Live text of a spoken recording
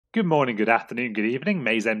Good morning, good afternoon, good evening.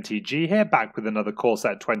 Maze MTG here, back with another Core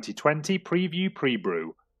Set 2020 preview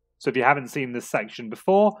pre-brew. So if you haven't seen this section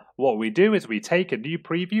before, what we do is we take a new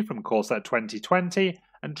preview from Core Set 2020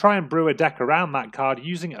 and try and brew a deck around that card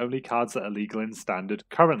using only cards that are legal in Standard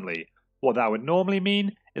currently. What that would normally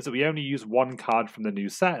mean is that we only use one card from the new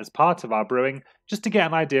set as part of our brewing, just to get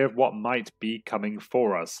an idea of what might be coming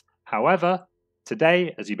for us. However,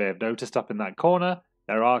 today, as you may have noticed up in that corner,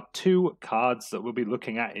 there are two cards that we'll be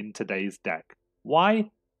looking at in today's deck. Why?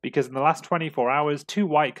 Because in the last 24 hours, two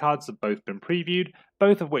white cards have both been previewed,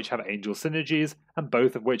 both of which have Angel synergies, and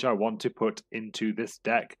both of which I want to put into this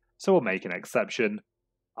deck, so we'll make an exception.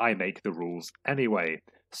 I make the rules anyway.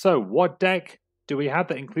 So what deck do we have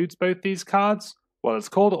that includes both these cards? Well, it's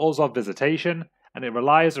called Orzhov Visitation, and it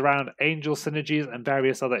relies around Angel synergies and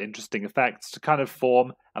various other interesting effects to kind of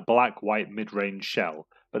form a black-white mid-range shell.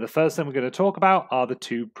 But the first thing we're going to talk about are the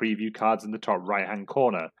two preview cards in the top right-hand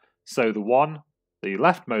corner. So the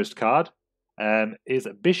leftmost card, is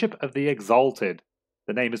Bishop of the Exalted.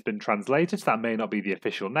 The name has been translated, so that may not be the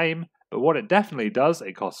official name, but what it definitely does,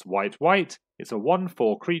 it costs white, it's a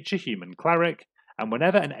 1/4 creature human cleric, and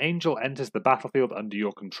whenever an angel enters the battlefield under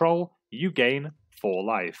your control, you gain 4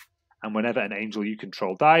 life. And whenever an angel you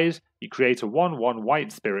control dies, you create a 1/1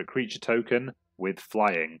 white spirit creature token with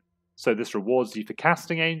flying. So this rewards you for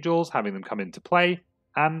casting angels, having them come into play,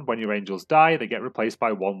 and when your angels die, they get replaced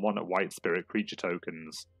by 1/1 white spirit creature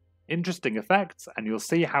tokens. Interesting effects, and you'll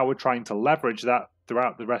see how we're trying to leverage that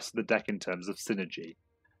throughout the rest of the deck in terms of synergy.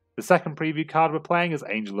 The second preview card we're playing is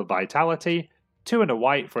Angel of Vitality, 2 and a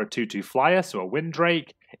white for a 2/2 flyer, so a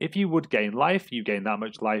Windrake. If you would gain life, you gain that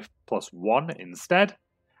much life +1 instead.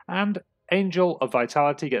 And Angel of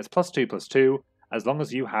Vitality gets +2/+2 as long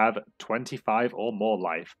as you have 25 or more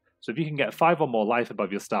life. So if you can get 5 or more life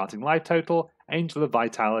above your starting life total, Angel of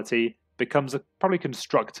Vitality becomes a probably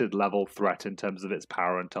constructed level threat in terms of its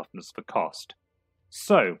power and toughness for cost.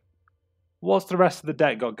 So, what's the rest of the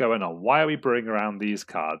deck got going on? Why are we brewing around these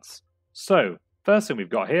cards? So, first thing we've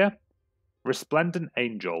got here, Resplendent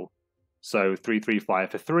Angel. So 3/3 flyer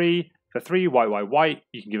for 3. For 3 white,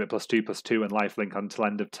 you can give it +2/+2 and lifelink until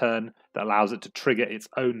end of turn that allows it to trigger its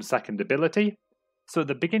own second ability. So at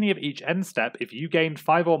the beginning of each end step, if you gain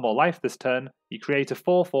 5 or more life this turn, you create a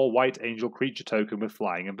 4/4 white angel creature token with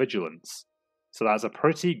flying and vigilance. So that's a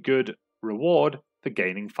pretty good reward for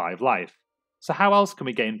gaining 5 life. So how else can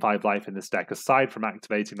we gain 5 life in this deck aside from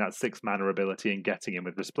activating that 6 mana ability and getting in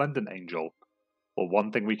with Resplendent Angel? Well,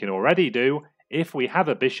 one thing we can already do, if we have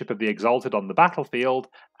a Bishop of the Exalted on the battlefield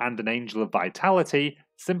and an Angel of Vitality,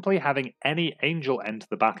 simply having any angel enter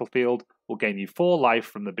the battlefield will gain you 4 life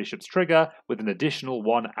from the Bishop's trigger, with an additional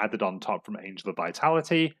 1 added on top from Angel of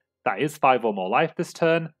Vitality. That is 5 or more life this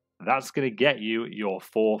turn. That's going to get you your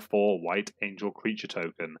 4/4 white angel creature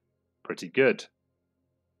token. Pretty good.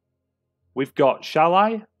 We've got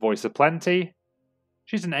Shalai, Voice of Plenty.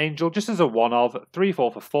 She's an angel just as a 1/of,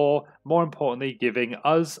 3/4 for 4, more importantly giving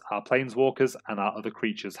us, our planeswalkers, and our other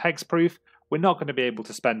creatures hexproof. We're not going to be able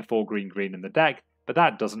to spend 4 green in the deck, but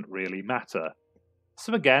that doesn't really matter.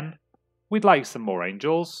 So again, we'd like some more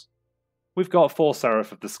angels. We've got 4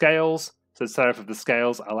 Seraph of the Scales. So Seraph of the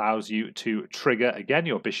Scales allows you to trigger again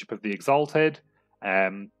your Bishop of the Exalted,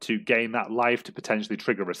 to gain that life to potentially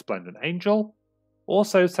trigger Resplendent Angel.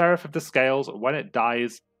 Also, Seraph of the Scales, when it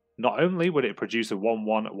dies, not only would it produce a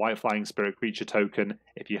 1/1 white flying spirit creature token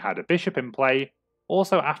if you had a bishop in play,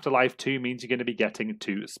 also Afterlife 2 means you're going to be getting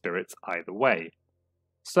 2 spirits either way.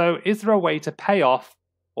 So is there a way to pay off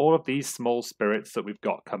all of these small spirits that we've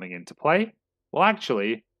got coming into play? Well,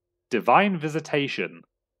 actually, Divine Visitation.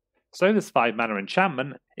 So this 5 mana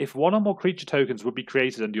enchantment, if 1 or more creature tokens would be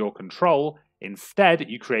created under your control,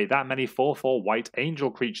 instead you create that many 4/4 white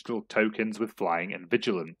angel creature tokens with flying and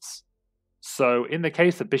vigilance. So in the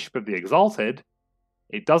case of Bishop of the Exalted,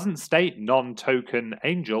 it doesn't state non-token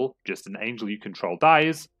angel, just an angel you control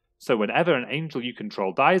dies. So whenever an angel you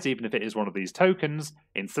control dies, even if it is one of these tokens,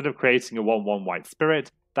 instead of creating a 1/1 white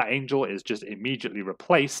spirit, that angel is just immediately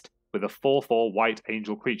replaced with a 4/4 white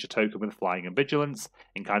angel creature token with flying and vigilance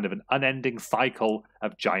in kind of an unending cycle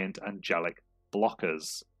of giant angelic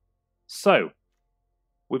blockers. So,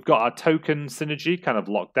 we've got our token synergy kind of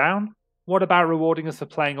locked down. What about rewarding us for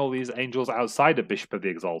playing all these angels outside of Bishop of the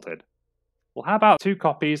Exalted? Well, how about 2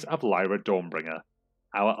 copies of Lyra Dawnbringer?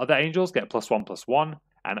 Our other angels get +1/+1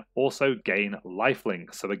 and also gain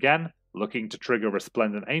lifelink. So again, looking to trigger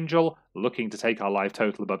Resplendent Angel, looking to take our life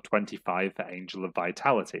total above 25 for Angel of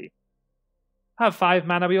Vitality. At 5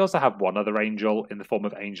 mana, we also have one other angel in the form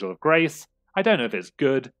of Angel of Grace. I don't know if it's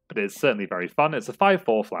good, but it's certainly very fun. It's a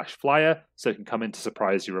 5/4 flash flyer, so it can come in to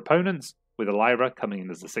surprise your opponents, with a Lyra coming in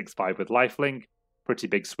as a 6/5 with lifelink. Pretty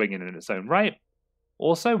big swing in its own right.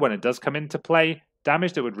 Also, when it does come into play,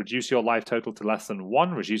 damage that would reduce your life total to less than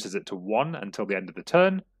 1 reduces it to 1 until the end of the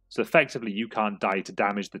turn, so effectively you can't die to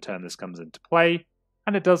damage the turn this comes into play,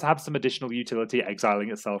 and it does have some additional utility exiling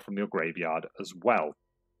itself from your graveyard as well.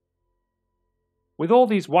 With all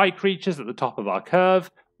these white creatures at the top of our curve,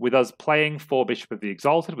 with us playing 4 Bishop of the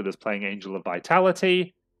Exalted, with us playing Angel of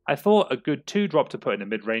Vitality, I thought a good 2-drop to put in a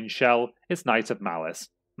mid-range shell is Knight of Malice.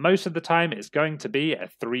 Most of the time it's going to be a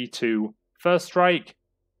 3/2 first strike,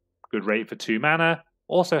 good rate for 2 mana,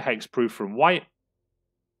 also hexproof from white,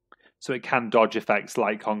 so it can dodge effects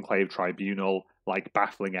like Conclave Tribunal, like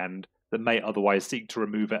Baffling End, that may otherwise seek to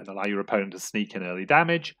remove it and allow your opponent to sneak in early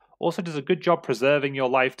damage. Also does a good job preserving your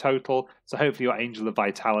life total, so hopefully your Angel of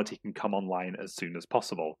Vitality can come online as soon as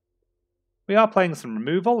possible. We are playing some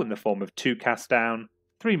removal in the form of 2 Cast Down,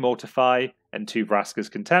 3 Mortify, and 2 Vraska's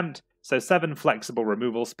Contempt, so 7 flexible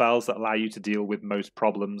removal spells that allow you to deal with most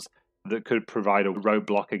problems that could provide a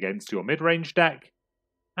roadblock against your mid-range deck.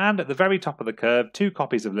 And at the very top of the curve, 2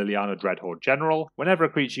 copies of Liliana Dreadhorde General. Whenever a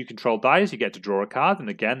creature you control dies, you get to draw a card, and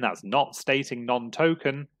again, that's not stating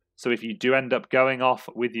non-token, so if you do end up going off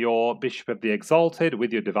with your Bishop of the Exalted,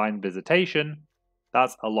 with your Divine Visitation,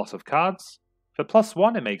 that's a lot of cards. For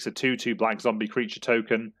 +1, it makes a 2/2 black zombie creature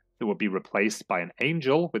token that would be replaced by an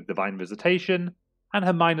Angel with Divine Visitation, and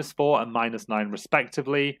her -4 and -9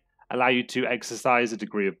 respectively allow you to exercise a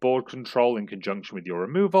degree of board control in conjunction with your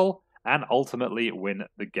removal, and ultimately win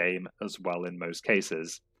the game as well in most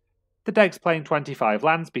cases. The deck's playing 25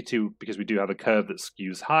 lands because we do have a curve that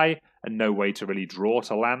skews high, and no way to really draw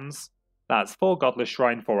to lands. That's 4 Godless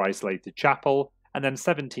Shrine, 4 Isolated Chapel, and then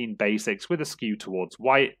 17 basics with a skew towards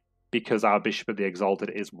white, because our Bishop of the Exalted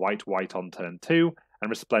is white-white on turn 2, and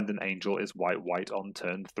Resplendent Angel is white-white on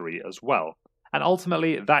turn 3 as well. And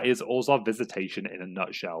ultimately, that is Orzhov Visitation in a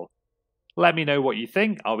nutshell. Let me know what you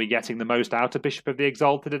think. Are we getting the most out of Bishop of the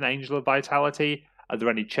Exalted and Angel of Vitality? Are there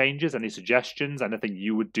any changes, any suggestions, anything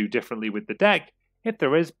you would do differently with the deck? If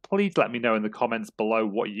there is, please let me know in the comments below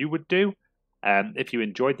what you would do. If you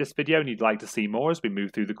enjoyed this video and you'd like to see more as we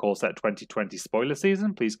move through the Core Set 2020 spoiler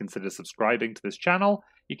season, please consider subscribing to this channel.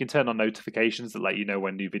 You can turn on notifications that let you know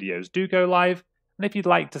when new videos do go live. And if you'd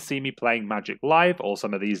like to see me playing Magic live or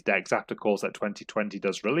some of these decks after Core Set 2020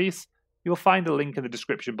 does release, you'll find a link in the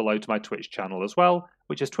description below to my Twitch channel as well,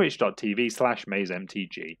 which is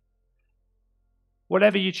twitch.tv/MazeMTG.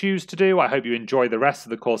 Whatever you choose to do, I hope you enjoy the rest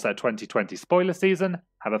of the Core Set 2020 spoiler season.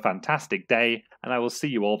 Have a fantastic day, and I will see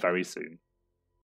you all very soon.